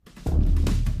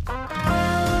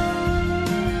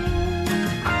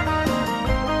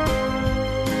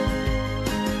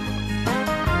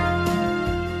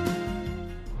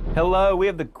Hello, we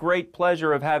have the great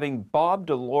pleasure of having Bob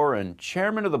DeLorean,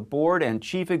 Chairman of the Board and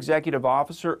Chief Executive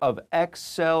Officer of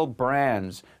Xcel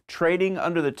Brands, trading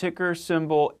under the ticker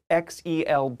symbol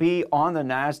XELB on the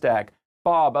NASDAQ.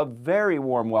 Bob, a very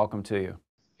warm welcome to you.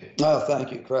 Oh,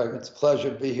 thank you, Craig. It's a pleasure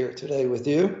to be here today with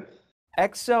you.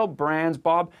 Xcel Brands,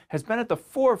 Bob, has been at the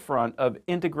forefront of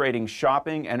integrating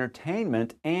shopping,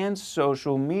 entertainment, and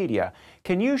social media.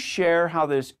 Can you share how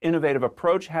this innovative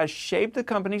approach has shaped the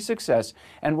company's success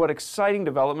and what exciting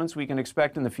developments we can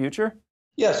expect in the future?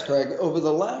 Yes, Craig. Over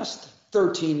the last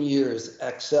 13 years,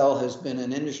 Xcel has been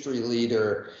an industry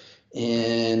leader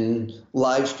in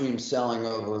live stream selling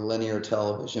over linear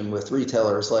television with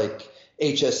retailers like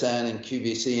HSN and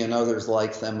QVC and others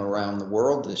like them around the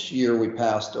world. This year we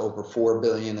passed over $4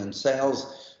 billion in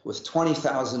sales with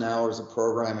 20,000 hours of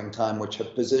programming time, which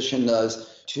have positioned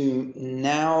us to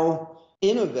now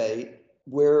innovate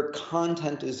where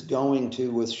content is going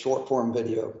to, with short form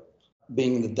video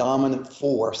being the dominant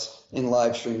force in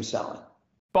live stream selling.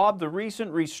 Bob, the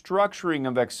recent restructuring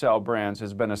of Xcel Brands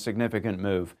has been a significant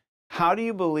move. How do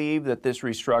you believe that this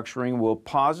restructuring will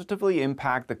positively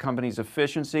impact the company's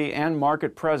efficiency and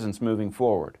market presence moving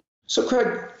forward? So,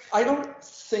 Craig, I don't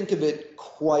think of it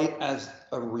quite as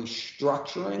a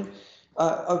restructuring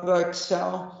of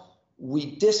Xcel.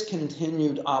 We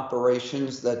discontinued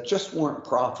operations that just weren't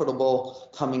profitable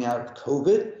coming out of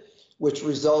COVID, which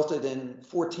resulted in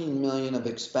 $14 million of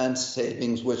expense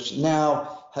savings, which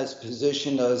now has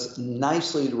positioned us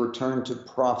nicely to return to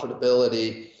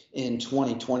profitability in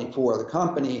 2024. The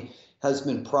company has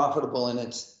been profitable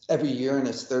in every year in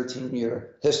its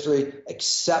 13-year history,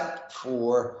 except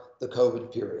for the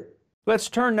COVID period. Let's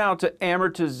turn now to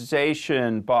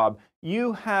amortization, Bob.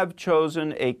 You have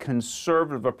chosen a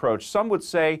conservative approach. Some would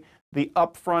say the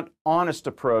upfront, honest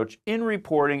approach in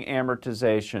reporting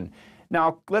amortization.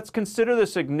 Now, let's consider the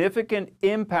significant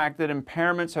impact that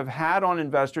impairments have had on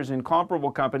investors in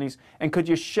comparable companies, and could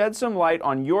you shed some light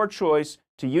on your choice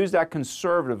to use that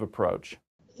conservative approach?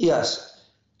 Yes,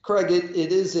 Craig,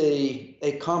 it is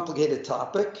a complicated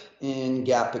topic in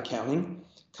GAAP accounting.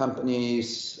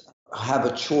 Companies have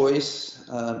a choice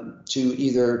to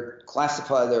either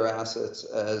classify their assets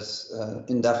as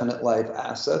indefinite life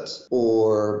assets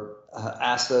or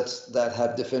assets that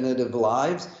have definitive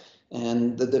lives.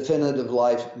 And the definitive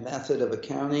life method of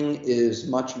accounting is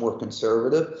much more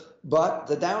conservative. But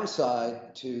the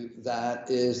downside to that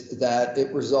is that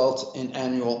it results in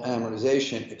annual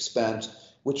amortization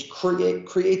expense, which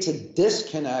creates a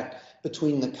disconnect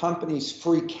between the company's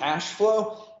free cash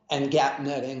flow and GAAP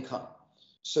net income.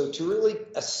 So to really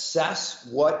assess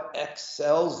what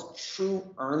Xcel's true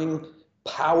earning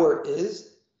power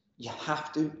is, you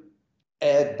have to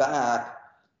add back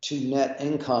to net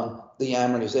income the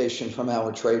amortization from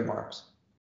our trademarks.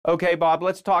 Okay, Bob,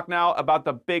 let's talk now about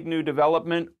the big new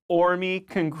development, Orme.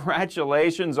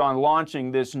 Congratulations on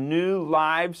launching this new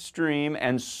live stream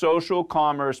and social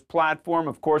commerce platform.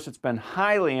 Of course, it's been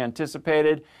highly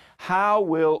anticipated. How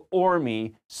will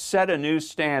Orme set a new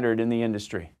standard in the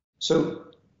industry? So,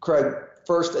 Craig,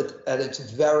 first, at its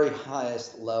very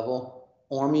highest level,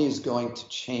 Orme is going to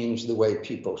change the way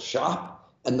people shop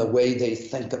and the way they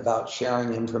think about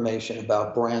sharing information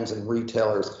about brands and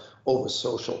retailers over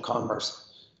social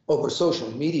commerce, over social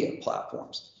media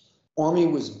platforms.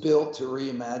 Orme was built to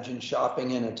reimagine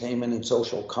shopping, entertainment, and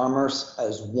social commerce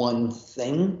as one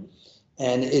thing,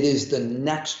 and it is the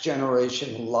next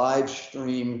generation live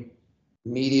stream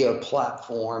media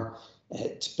platform.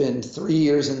 It's been 3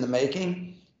 years in the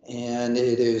making, and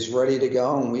it is ready to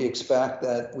go, and we expect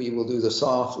that we will do the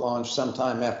soft launch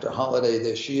sometime after holiday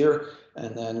this year,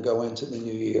 and then go into the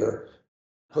new year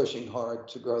pushing hard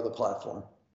to grow the platform.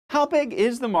 How big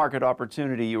is the market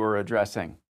opportunity you are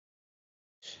addressing?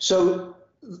 So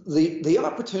the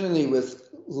opportunity with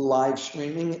live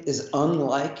streaming is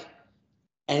unlike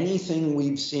anything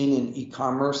we've seen in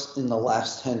e-commerce in the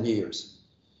last 10 years.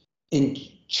 In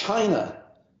China,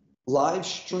 live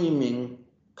streaming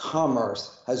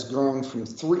commerce has grown from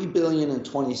 $3 billion in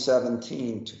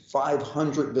 2017 to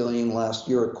 $500 billion last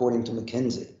year, according to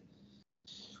McKinsey.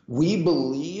 We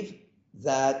believe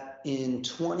that in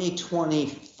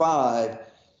 2025,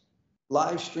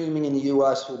 live streaming in the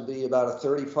US will be about a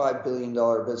 $35 billion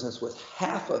business, with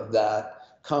half of that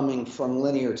coming from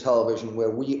linear television,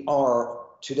 where we are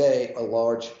today a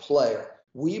large player.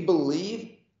 We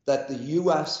believe that the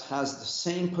US has the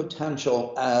same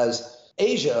potential as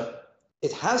Asia.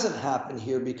 It hasn't happened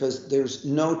here because there's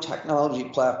no technology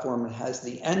platform that has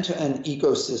the end-to-end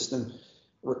ecosystem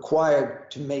required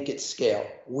to make it scale.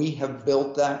 We have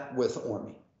built that with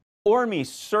Orme. Orme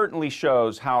certainly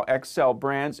shows how Xcel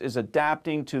Brands is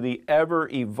adapting to the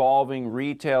ever-evolving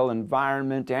retail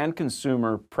environment and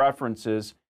consumer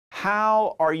preferences.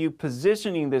 How are you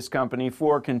positioning this company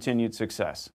for continued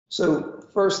success? So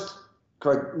first,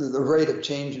 Craig, the rate of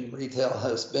change in retail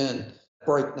has been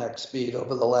breakneck speed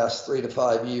over the last 3 to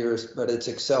 5 years, but it's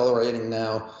accelerating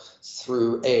now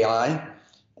through AI.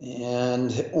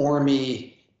 And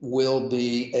Orme will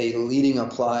be a leading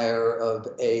applier of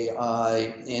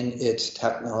AI in its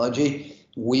technology.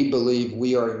 We believe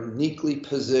we are uniquely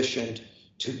positioned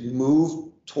to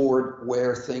move toward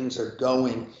where things are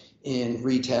going in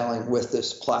retailing with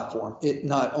this platform. It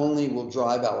not only will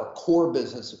drive our core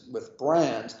business with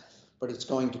brands, but it's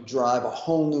going to drive a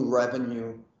whole new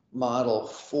revenue model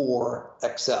for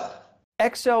Xcel.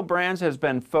 Xcel Brands has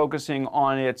been focusing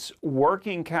on its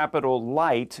working capital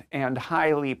light and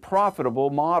highly profitable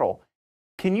model.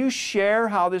 Can you share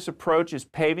how this approach is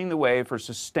paving the way for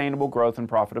sustainable growth and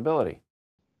profitability?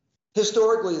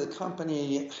 Historically, the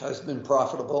company has been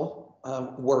profitable,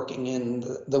 working in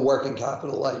the working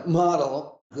capital light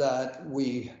model that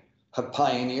we have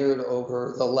pioneered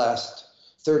over the last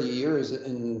 30 years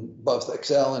in both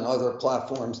Xcel and other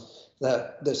platforms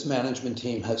that this management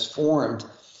team has formed.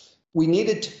 We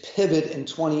needed to pivot in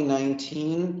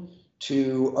 2019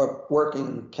 to a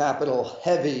working capital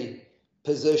heavy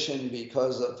position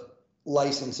because of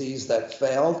licensees that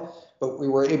failed, but we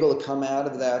were able to come out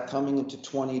of that coming into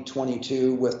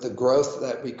 2022 with the growth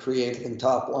that we created in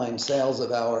top line sales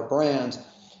of our brands.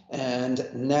 And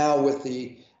now with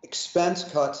the expense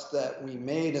cuts that we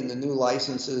made and the new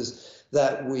licenses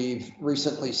that we've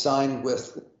recently signed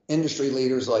with industry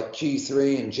leaders like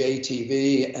G3 and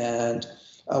JTV and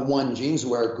One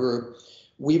Jeanswear Group,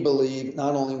 we believe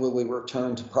not only will we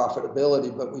return to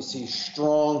profitability, but we see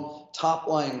strong top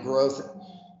line growth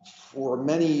for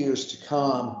many years to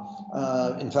come.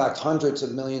 In fact, hundreds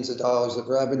of millions of dollars of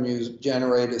revenues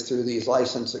generated through these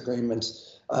license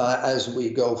agreements as we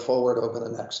go forward over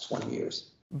the next 20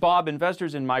 years. Bob,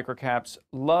 investors in microcaps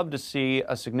love to see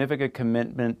a significant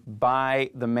commitment by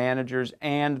the managers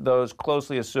and those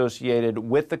closely associated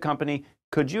with the company.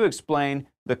 Could you explain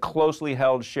the closely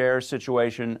held share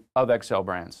situation of Xcel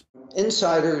Brands?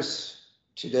 Insiders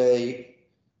today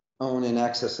own in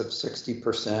excess of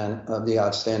 60% of the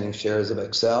outstanding shares of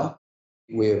Xcel.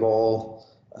 We have all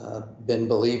been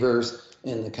believers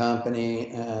in the company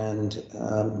and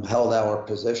held our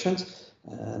positions.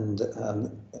 And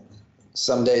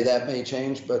someday that may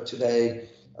change, but today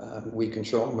we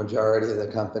control a majority of the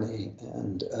company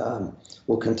and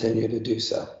will continue to do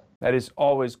so. That is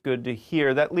always good to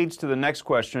hear. That leads to the next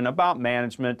question about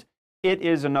management. It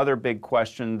is another big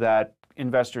question that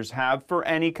investors have for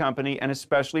any company, and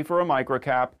especially for a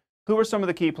microcap. Who are some of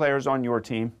the key players on your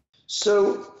team?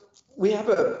 So we have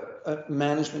a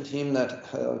management team that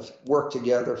have worked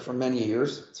together for many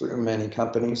years through many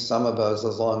companies, some of us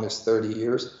as long as 30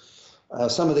 years.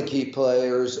 Some of the key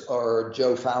players are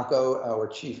Joe Falco, our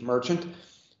chief merchant.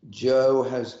 Joe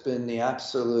has been the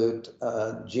absolute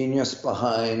genius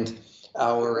behind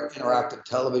our interactive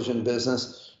television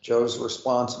business. Joe's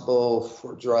responsible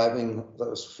for driving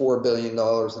those $4 billion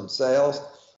in sales.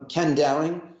 Ken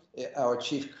Downing, our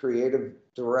chief creative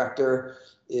director,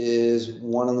 is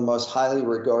one of the most highly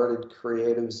regarded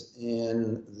creatives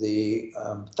in the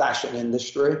fashion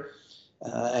industry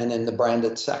and in the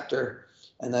branded sector.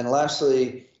 And then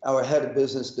lastly, our head of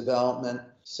business development,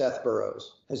 Seth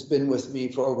Burrows, has been with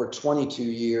me for over 22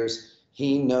 years.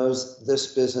 He knows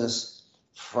this business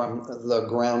from the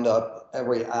ground up,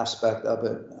 every aspect of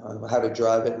it, how to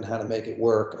drive it and how to make it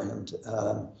work. And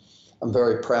I'm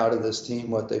very proud of this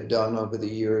team, what they've done over the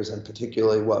years, and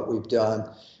particularly what we've done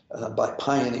by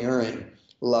pioneering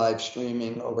live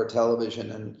streaming over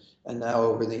television and now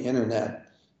over the internet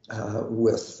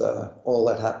with all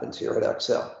that happens here at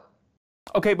Xcel.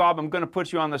 Okay, Bob, I'm going to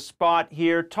put you on the spot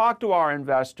here. Talk to our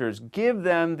investors. Give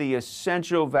them the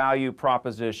essential value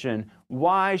proposition.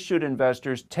 Why should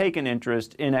investors take an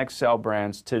interest in Xcel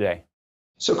Brands today?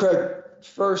 So, Craig,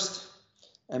 first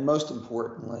and most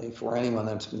importantly, for anyone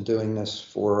that's been doing this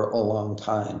for a long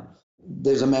time,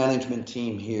 there's a management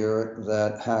team here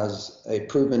that has a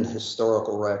proven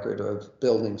historical record of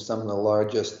building some of the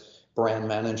largest brand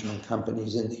management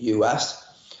companies in the U.S.,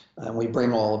 and we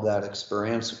bring all of that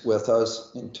experience with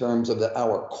us in terms of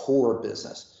our core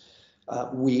business.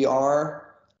 We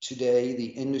are today the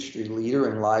industry leader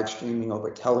in live streaming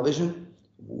over television.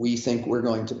 We think we're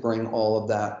going to bring all of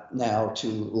that now to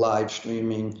live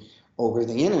streaming over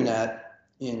the internet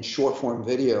in short form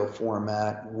video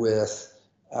format with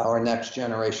our next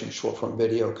generation short form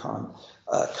video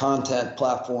content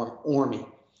platform, Orme.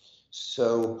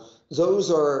 So those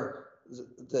are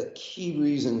the key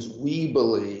reasons we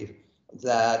believe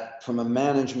that from a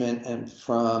management and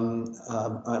from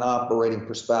an operating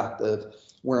perspective,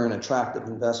 we're an attractive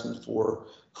investment for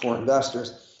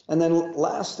investors. And then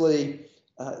lastly,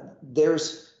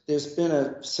 there's been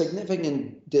a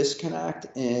significant disconnect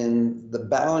in the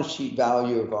balance sheet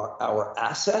value of our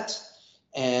assets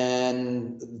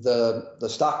and the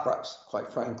stock price,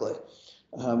 quite frankly.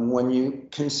 When you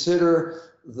consider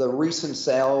the recent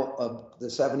sale of the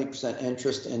 70%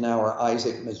 interest in our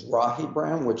Isaac Mizrahi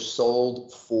brand, which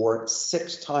sold for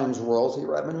 6 times royalty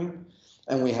revenue,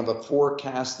 and we have a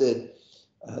forecasted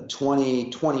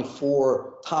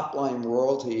 2024 top-line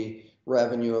royalty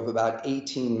revenue of about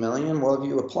 18 million. Well, if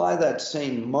you apply that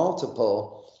same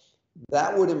multiple,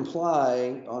 that would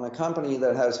imply on a company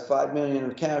that has 5 million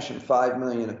of cash and 5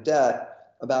 million of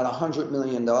debt, about $100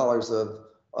 million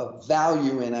of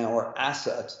value in our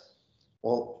assets.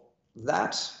 Well,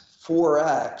 that's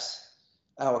 4x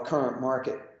our current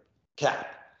market cap.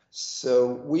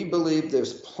 So we believe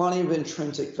there's plenty of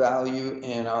intrinsic value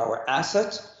in our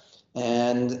assets.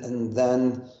 And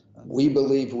then we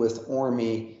believe with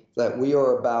Orme that we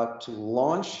are about to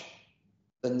launch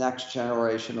the next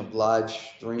generation of live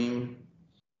stream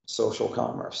social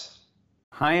commerce.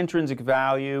 High intrinsic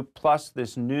value plus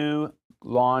this new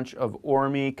launch of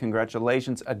Orme.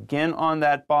 Congratulations again on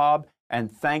that, Bob. And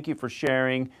thank you for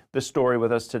sharing the story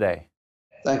with us today.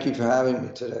 Thank you for having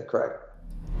me today, Craig.